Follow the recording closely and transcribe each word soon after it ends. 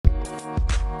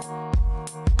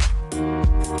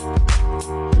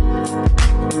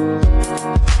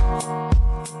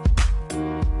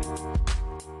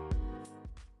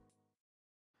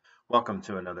Welcome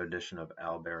to another edition of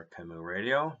Albert Camus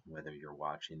Radio. Whether you're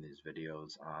watching these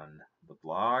videos on the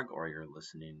blog or you're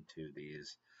listening to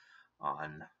these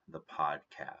on the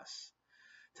podcast.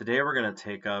 Today we're going to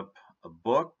take up a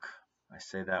book. I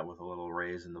say that with a little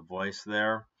raise in the voice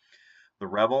there. The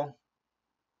Rebel.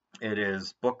 It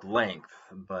is book length,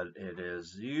 but it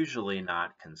is usually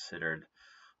not considered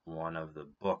one of the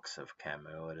books of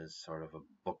Camus. It is sort of a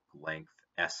book length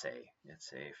essay.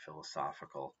 It's a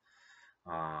philosophical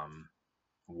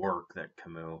work that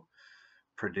Camus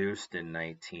produced in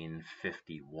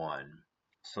 1951.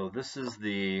 So this is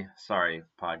sorry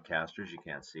podcasters, you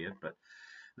can't see it, but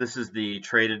this is the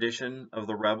trade edition of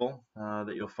The Rebel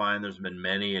that you'll find. There's been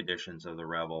many editions of The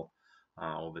Rebel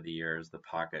over the years, the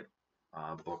pocket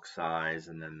book size,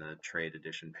 and then the trade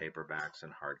edition paperbacks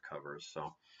and hardcovers.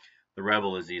 So The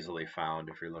Rebel is easily found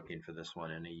if you're looking for this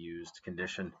one in a used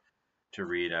condition to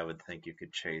read. I would think you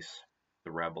could chase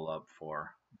The Rebel up for,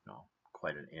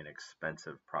 quite an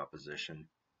inexpensive proposition.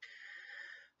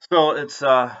 So it's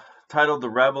titled The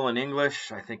Rebel in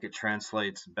English. I think it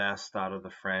translates best out of the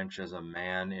French as a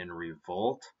man in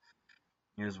revolt,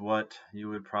 is what you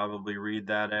would probably read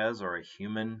that as, or a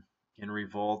human in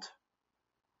revolt.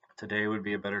 Today would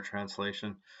be a better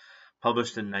translation.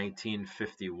 Published in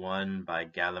 1951 by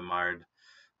Gallimard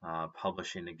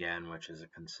Publishing again, which is a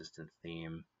consistent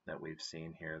theme that we've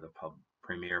seen here. The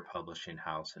premier publishing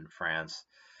house in France,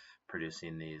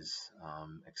 producing these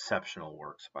exceptional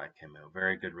works by Camus.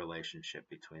 Very good relationship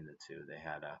between the two. They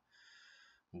had a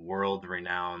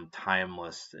world-renowned,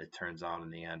 timeless, it turns out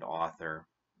in the end, author,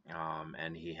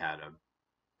 and he had a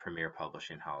premier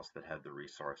publishing house that had the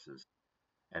resources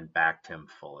and backed him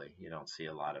fully. You don't see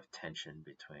a lot of tension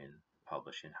between the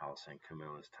publishing house and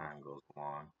Camus as time goes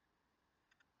along.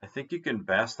 I think you can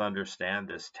best understand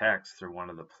this text through one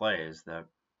of the plays that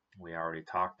we already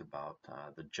talked about,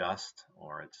 The Just,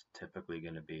 or it's typically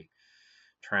going to be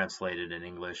translated in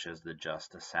English as The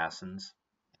Just Assassins.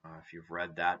 If you've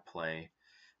read that play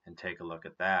and take a look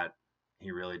at that,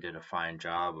 he really did a fine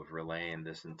job of relaying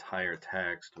this entire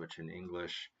text, which in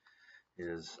English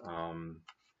is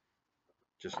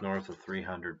just north of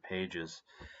 300 pages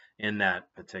in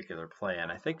that particular play. And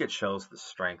I think it shows the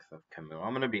strength of Camus.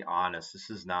 I'm going to be honest, this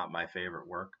is not my favorite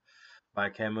work by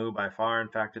Camus by far. In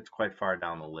fact, it's quite far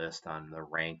down the list on the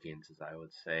rankings, as I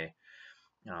would say.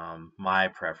 My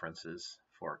preferences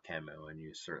for Camus, and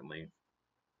you certainly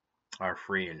are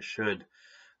free and should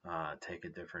take a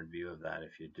different view of that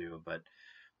if you do. But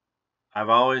I've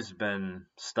always been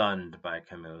stunned by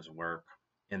Camus' work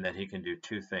in that he can do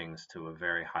two things to a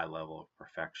very high level of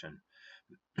perfection,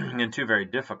 and two very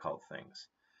difficult things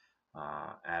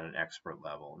at an expert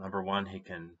level. Number one, he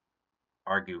can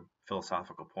argue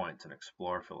philosophical points and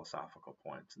explore philosophical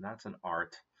points, and that's an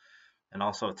art and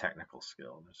also a technical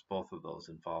skill. There's both of those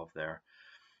involved there.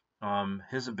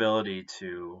 His ability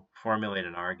to formulate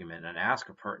an argument and ask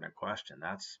a pertinent question,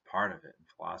 that's part of it in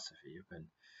philosophy.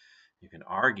 You can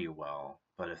argue well,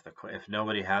 but if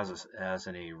nobody has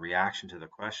any reaction to the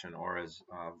question, or as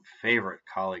a favorite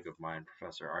colleague of mine,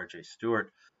 Professor R.J.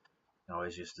 Stewart,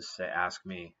 always used to ask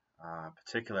me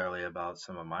particularly about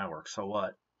some of my work, so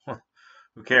what?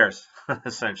 Who cares?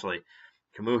 Essentially,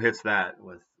 Camus hits that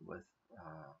with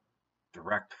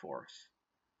direct force.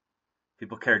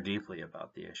 People care deeply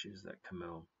about the issues that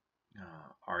Camus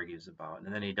argues about,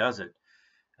 and then he does it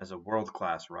as a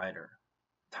world-class writer,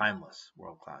 timeless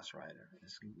world-class writer.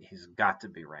 He's got to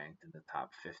be ranked in the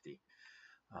top 50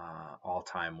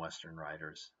 all-time Western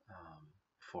writers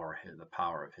for the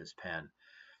power of his pen.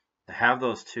 To have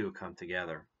those two come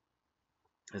together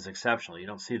is exceptional. You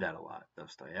don't see that a lot.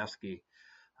 Dostoevsky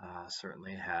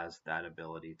certainly has that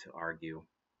ability to argue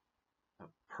a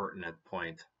pertinent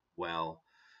point well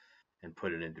and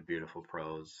put it into beautiful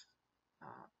prose.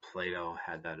 Plato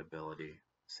had that ability.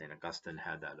 St. Augustine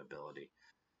had that ability.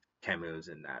 Camus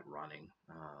in that running.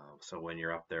 So when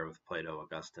you're up there with Plato,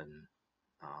 Augustine,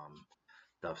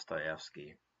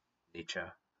 Dostoevsky, Nietzsche,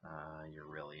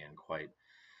 you're really in quite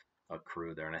a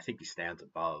crew there. And I think he stands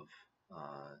above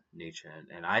Nietzsche,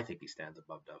 and I think he stands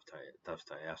above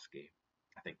Dostoevsky.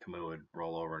 I think Camus would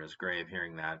roll over in his grave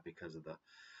hearing that because of the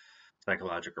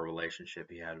psychological relationship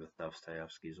he had with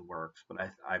Dostoevsky's works. But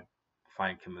I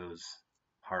find Camus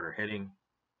harder hitting,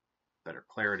 better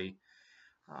clarity,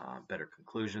 better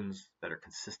conclusions, better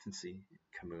consistency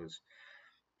in Camus'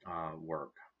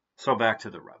 work. So back to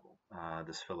The Rebel,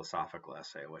 this philosophical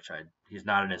essay, which he's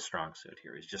not in his strong suit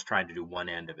here. He's just trying to do one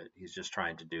end of it. He's just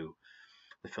trying to do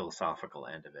the philosophical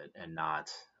end of it and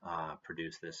not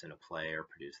produce this in a play or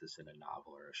produce this in a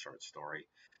novel or a short story.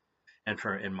 And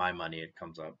in my money, it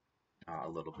comes up a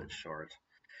little bit short.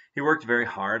 He worked very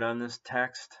hard on this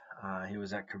text. He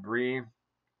was at Cabri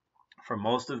for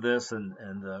most of this, and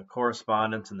the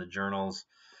correspondence and the journals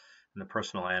and the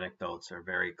personal anecdotes are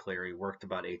very clear. He worked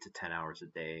about 8 to 10 hours a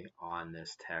day on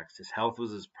this text. His health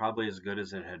was probably as good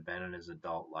as it had been in his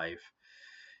adult life.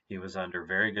 He was under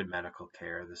very good medical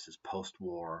care. This is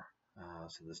post-war,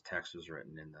 so this text was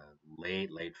written in the late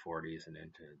 40s and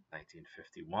into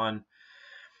 1951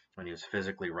 when he was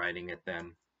physically writing it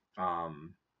then.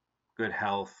 Good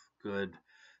health, good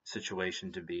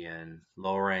situation to be in,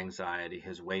 lower anxiety.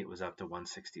 His weight was up to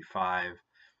 165.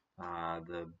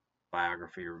 The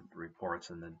biography reports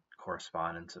and the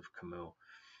correspondence of Camus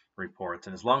reports,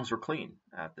 and his lungs were clean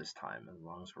at this time. His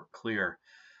lungs were clear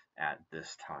at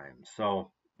this time.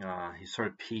 So he's sort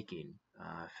of peaking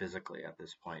physically at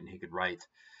this point, and he could write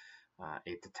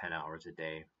 8 to 10 hours a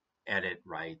day, edit,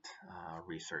 write,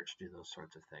 research, do those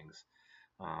sorts of things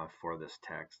for this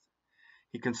text.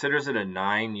 He considers it a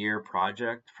 9-year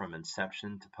project from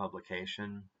inception to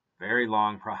publication. Very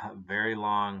long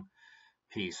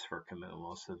piece for Camus.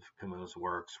 Most of Camus'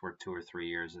 works were 2 or 3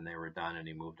 years and they were done, and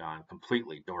he moved on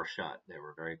completely, door shut. They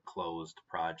were very closed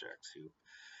projects. You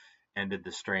ended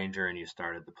The Stranger and you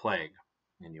started The Plague,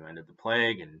 and you ended The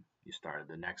Plague and you started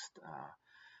the next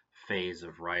phase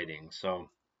of writing. So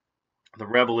The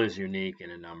Rebel is unique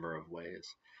in a number of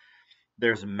ways.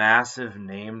 There's massive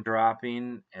name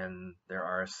dropping, and there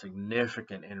are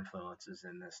significant influences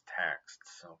in this text.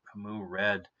 So Camus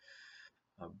read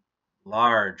a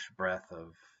large breadth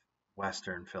of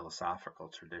Western philosophical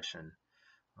tradition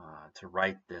to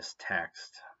write this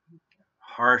text.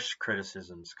 Harsh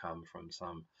criticisms come from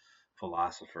some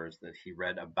philosophers that he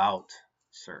read about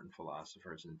certain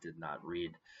philosophers and did not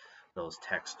read those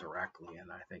texts directly,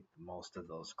 and I think most of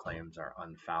those claims are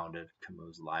unfounded.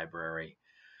 Camus' library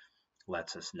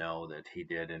lets us know that he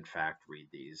did in fact read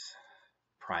these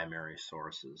primary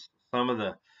sources. Some of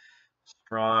the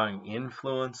strong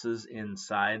influences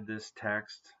inside this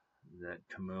text that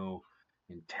Camus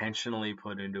intentionally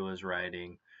put into his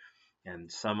writing,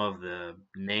 and some of the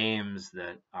names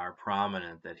that are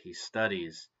prominent that he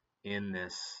studies in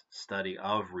this study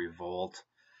of revolt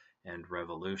and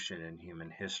revolution in human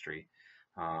history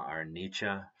are Nietzsche,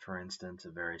 for instance,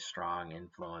 a very strong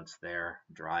influence there,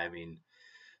 driving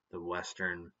the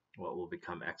Western, what will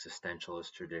become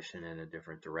existentialist tradition in a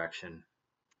different direction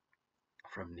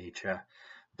from Nietzsche.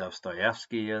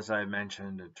 Dostoevsky, as I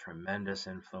mentioned, a tremendous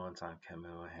influence on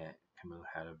Camus. Camus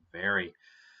had a very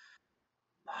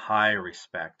high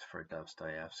respect for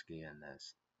Dostoevsky, and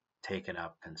that's taken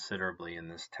up considerably in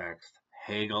this text.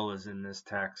 Hegel is in this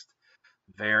text.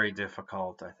 Very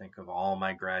difficult. I think of all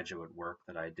my graduate work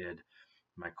that I did,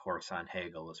 my course on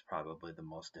Hegel was probably the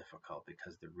most difficult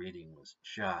because the reading was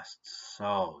just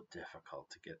so difficult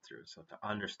to get through. So to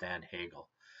understand Hegel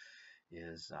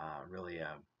is really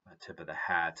a tip of the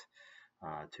hat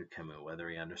to Camus. Whether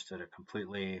he understood it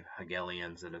completely,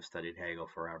 Hegelians that have studied Hegel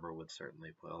forever would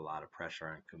certainly put a lot of pressure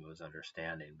on Camus'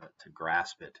 understanding, but to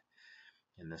grasp it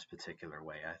in this particular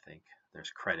way, I think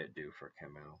there's credit due for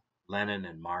Camus. Lenin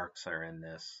and Marx are in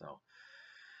this, so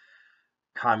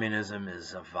communism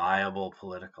is a viable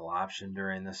political option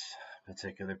during this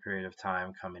particular period of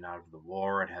time coming out of the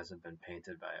war. It hasn't been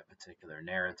painted by a particular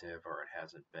narrative, or it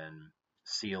hasn't been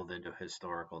sealed into a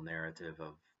historical narrative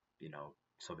of,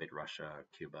 Soviet Russia,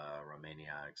 Cuba,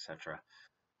 Romania, etc.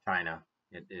 China.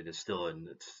 It is still in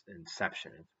its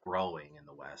inception. It's growing in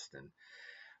the West,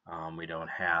 and we don't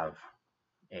have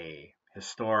a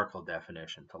historical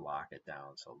definition to lock it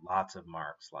down. So lots of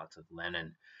Marx, lots of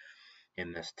Lenin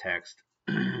in this text.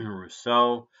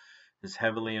 Rousseau is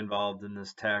heavily involved in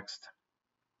this text.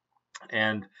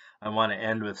 And I want to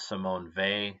end with Simone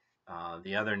Weil.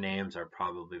 The other names are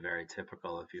probably very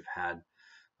typical if you've had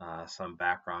some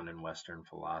background in Western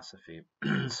philosophy.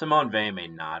 Simone Weil may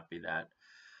not be that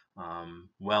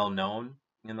well known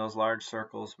in those large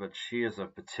circles, but she is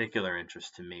of particular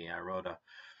interest to me. I wrote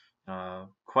a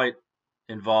quite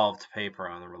involved paper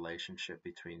on the relationship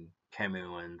between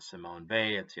Camus and Simone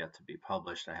Weil. It's yet to be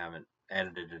published. I haven't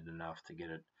edited it enough to get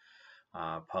it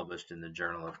published in the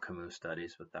Journal of Camus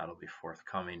Studies, but that'll be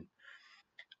forthcoming.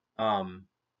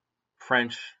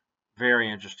 French,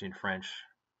 very interesting French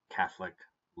Catholic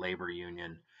labor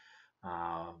union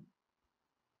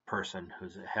person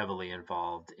who's heavily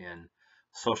involved in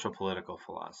social political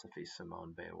philosophy.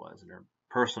 Simone Weil was, and her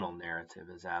personal narrative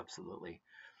is absolutely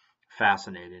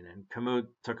fascinating. And Camus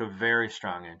took a very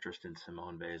strong interest in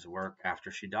Simone Weil's work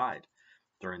after she died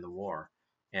during the war,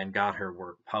 and got her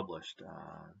work published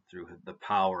through the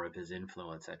power of his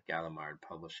influence at Gallimard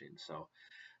Publishing. So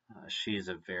she's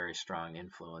a very strong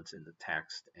influence in the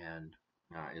text and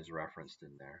is referenced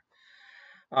in there.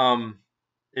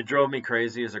 It drove me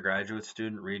crazy as a graduate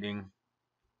student reading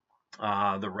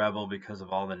The Rebel because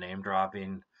of all the name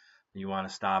dropping. You want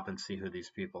to stop and see who these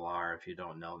people are if you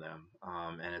don't know them.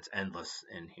 And it's endless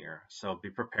in here. So be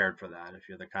prepared for that. If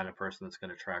you're the kind of person that's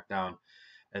going to track down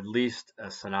at least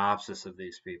a synopsis of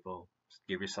these people, just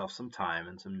give yourself some time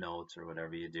and some notes or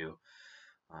whatever you do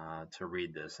to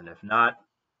read this. And if not,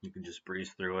 you can just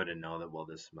breeze through it and know that, well,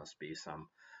 this must be some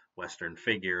Western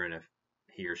figure. And if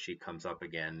he or she comes up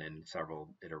again in several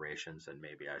iterations, then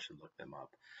maybe I should look them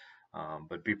up.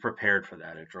 But be prepared for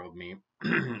that. It drove me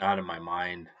out of my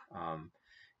mind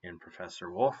in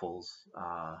Professor Wolfel's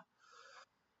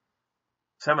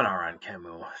seminar on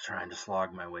Camus, trying to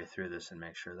slog my way through this and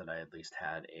make sure that I at least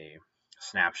had a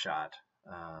snapshot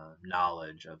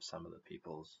knowledge of some of the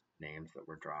people's names that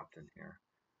were dropped in here.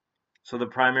 So the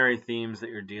primary themes that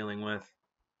you're dealing with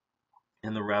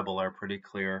in The Rebel are pretty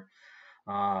clear.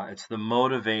 It's the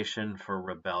motivation for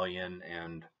rebellion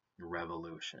and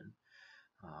revolution.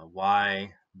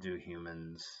 Why do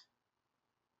humans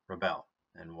rebel?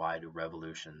 And why do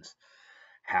revolutions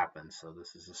happen? So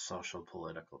this is a social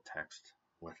political text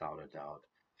without a doubt.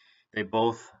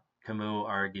 Camus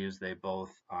argues, they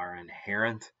both are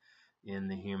inherent in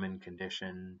the human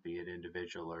condition, be it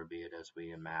individual or be it as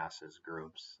we amass as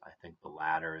groups. I think the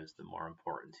latter is the more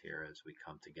important here as we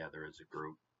come together as a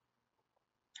group.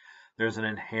 There's an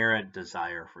inherent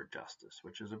desire for justice,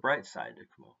 which is a bright side to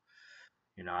Camus.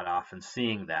 You're not often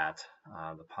seeing that,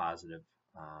 the positive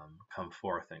come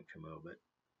forth in Camus, but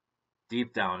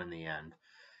deep down in the end,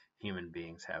 human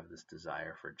beings have this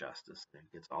desire for justice.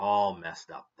 It gets all messed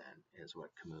up then, is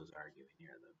what Camus is arguing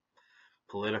here. The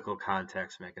political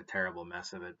context make a terrible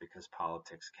mess of it because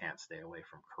politics can't stay away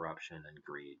from corruption and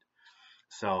greed.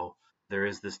 So there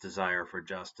is this desire for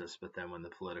justice, but then when the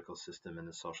political system and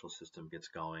the social system gets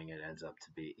going, it ends up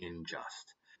to be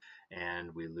unjust.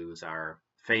 And we lose our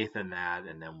faith in that,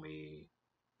 and then we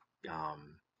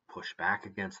push back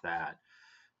against that.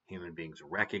 Human beings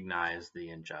recognize the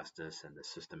injustice, and the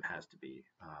system has to be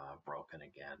broken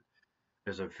again.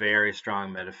 There's a very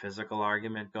strong metaphysical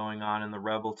argument going on in The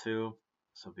Rebel too,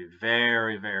 so be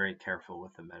very, very careful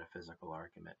with the metaphysical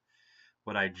argument.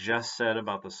 What I just said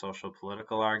about the social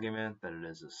political argument, that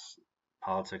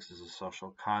politics is a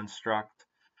social construct.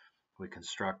 We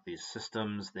construct these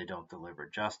systems, they don't deliver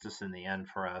justice in the end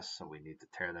for us, so we need to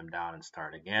tear them down and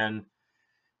start again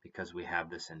because we have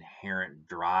this inherent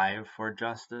drive for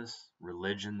justice.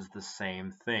 Religion's the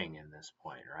same thing in this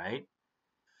point, right?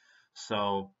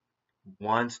 So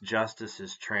once justice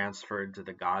is transferred to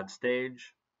the God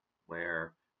stage,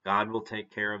 where God will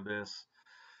take care of this,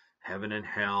 heaven and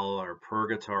hell, or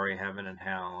purgatory, heaven and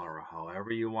hell, or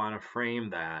however you want to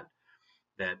frame that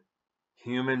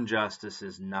human justice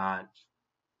is not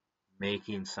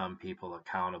making some people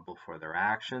accountable for their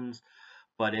actions,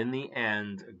 but in the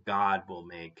end, God will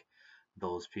make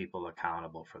those people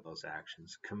accountable for those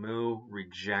actions. Camus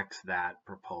rejects that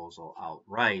proposal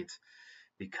outright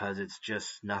because it's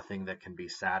just nothing that can be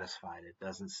satisfied. It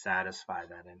doesn't satisfy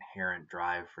that inherent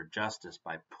drive for justice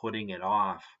by putting it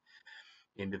off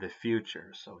into the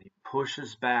future. So he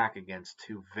pushes back against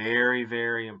two very,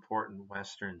 very important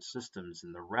Western systems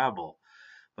in The Rebel.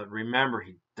 But remember,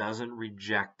 he doesn't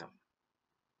reject them.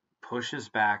 He pushes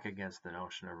back against the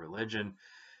notion of religion.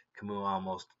 Camus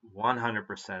almost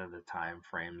 100% of the time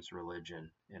frames religion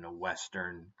in a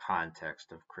Western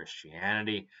context of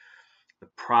Christianity. The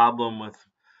problem with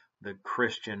the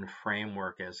Christian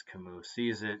framework as Camus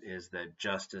sees it is that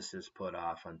justice is put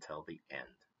off until the end.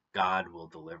 God will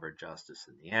deliver justice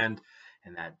in the end,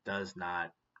 and that does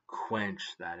not quench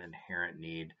that inherent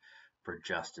need for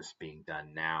justice being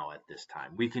done now at this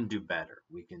time. We can do better.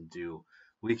 We can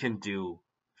do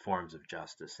forms of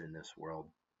justice in this world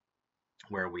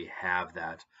where we have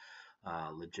that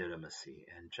legitimacy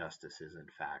and justice is in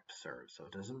fact served. So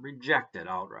it doesn't reject it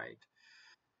outright.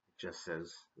 It just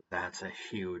says that's a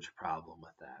huge problem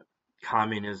with that.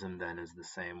 Communism then is the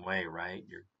same way, right?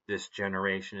 This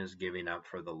generation is giving up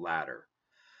for the latter.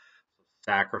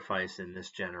 Sacrifice in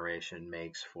this generation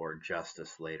makes for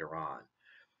justice later on.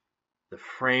 The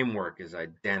framework is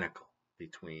identical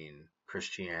between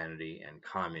Christianity and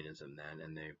communism then,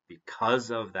 and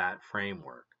because of that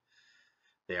framework,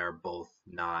 they are both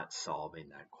not solving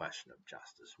that question of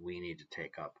justice. We need to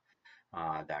take up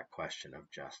that question of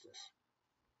justice.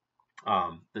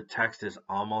 The text is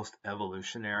almost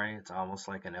evolutionary. It's almost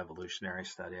like an evolutionary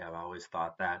study. I've always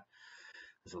thought that.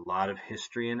 There's a lot of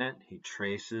history in it. He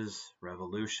traces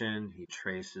revolution, he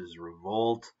traces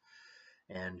revolt,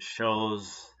 and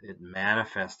shows it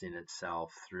manifesting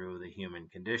itself through the human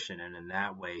condition. And in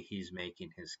that way, he's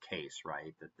making his case,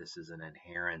 right? That this is an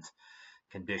inherent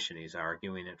condition. He's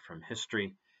arguing it from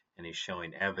history, and he's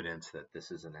showing evidence that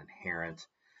this is an inherent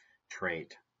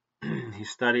trait. He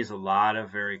studies a lot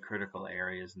of very critical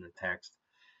areas in the text.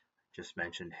 Just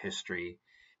mentioned history.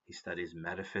 He studies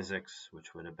metaphysics,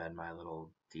 which would have been my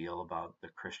little deal about the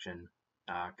Christian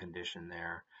condition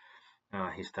there.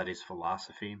 He studies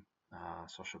philosophy,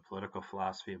 social political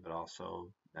philosophy, but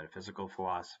also metaphysical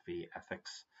philosophy,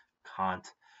 ethics, Kant,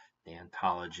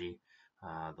 deontology.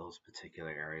 Those particular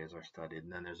areas are studied.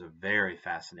 And then there's a very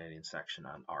fascinating section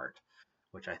on art,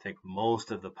 which I think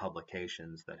most of the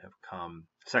publications that have come,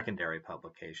 secondary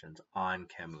publications on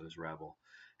Camus' Rebel,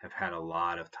 have had a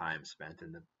lot of time spent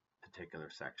in the particular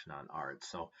section on art.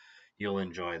 So you'll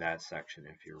enjoy that section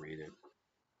if you read it.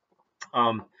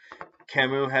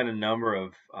 Camus had a number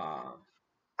of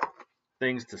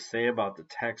things to say about the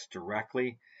text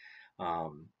directly.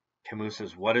 Camus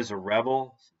says, "What is a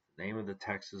rebel?" The name of the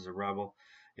text is a rebel.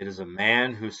 It is a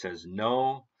man who says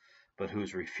no, but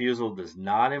whose refusal does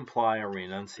not imply a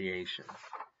renunciation.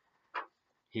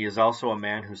 He is also a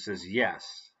man who says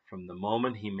yes from the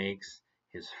moment he makes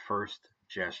his first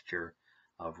gesture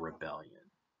of rebellion.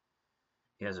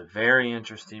 He has a very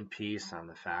interesting piece on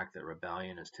the fact that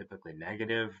rebellion is typically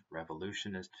negative,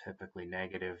 revolution is typically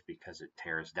negative because it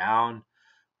tears down,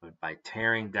 but by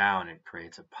tearing down, it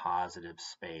creates a positive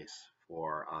space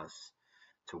for us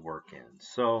to work in.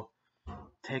 So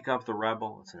take up The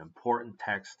Rebel. It's an important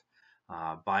text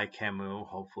by Camus.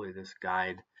 Hopefully this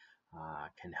guide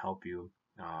can help you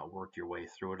work your way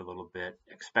through it a little bit.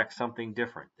 Expect something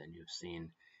different than you've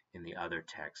seen in the other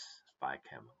texts by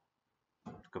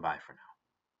Camus. Goodbye for now.